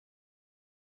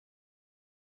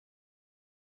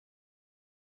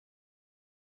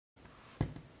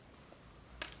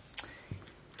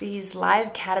These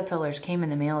live caterpillars came in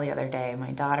the mail the other day.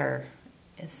 My daughter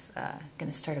is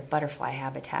going to start a butterfly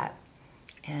habitat.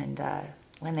 And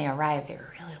when they arrived, they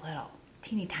were really little,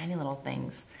 teeny tiny little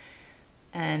things.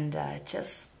 And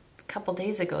just a couple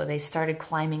days ago, they started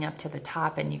climbing up to the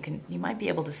top, and you might be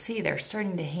able to see they're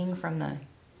starting to hang from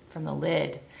the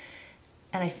lid.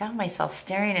 And I found myself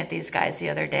staring at these guys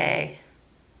the other day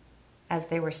as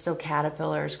they were still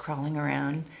caterpillars crawling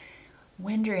around,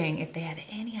 wondering if they had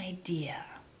any idea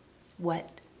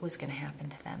what was going to happen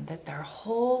to them, that their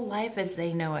whole life as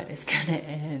they know it is going to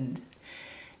end,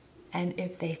 and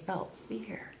if they felt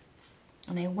fear.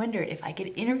 And I wondered if I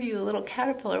could interview a little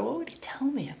caterpillar, what would he tell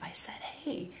me if I said,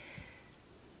 hey,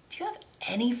 do you have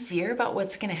any fear about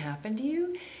what's going to happen to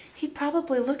you? He'd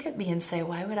probably look at me and say,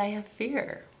 why would I have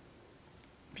fear?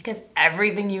 Because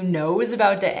everything you know is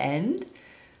about to end?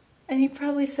 And he'd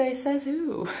probably say, says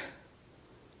who?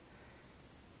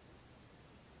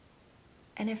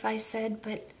 And if I said,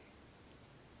 but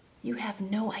you have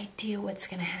no idea what's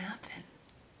going to happen.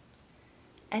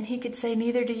 And he could say,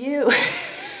 neither do you.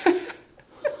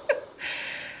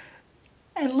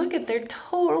 And look at, they're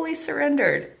totally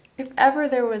surrendered. If ever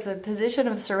there was a position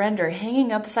of surrender,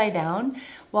 hanging upside down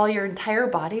while your entire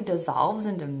body dissolves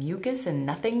into mucus and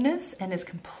nothingness and is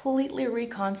completely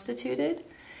reconstituted,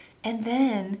 and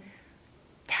then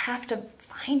to have to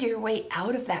find your way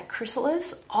out of that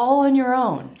chrysalis all on your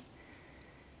own.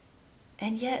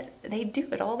 And yet they do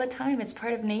it all the time. It's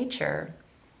part of nature.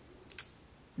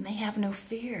 And they have no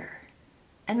fear.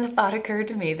 And the thought occurred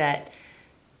to me that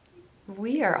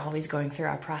we are always going through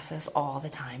our process all the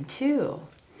time too.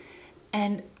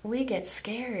 And we get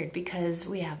scared because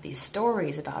we have these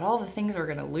stories about all the things we're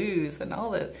going to lose and all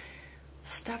the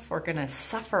stuff we're going to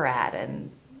suffer at.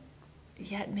 And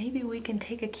yet maybe we can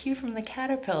take a cue from the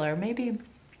caterpillar. Maybe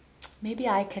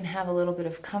I can have a little bit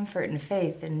of comfort and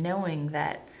faith in knowing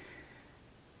that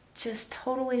just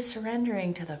totally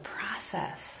surrendering to the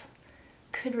process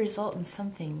could result in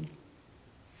something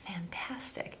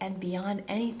fantastic and beyond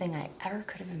anything I ever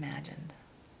could have imagined.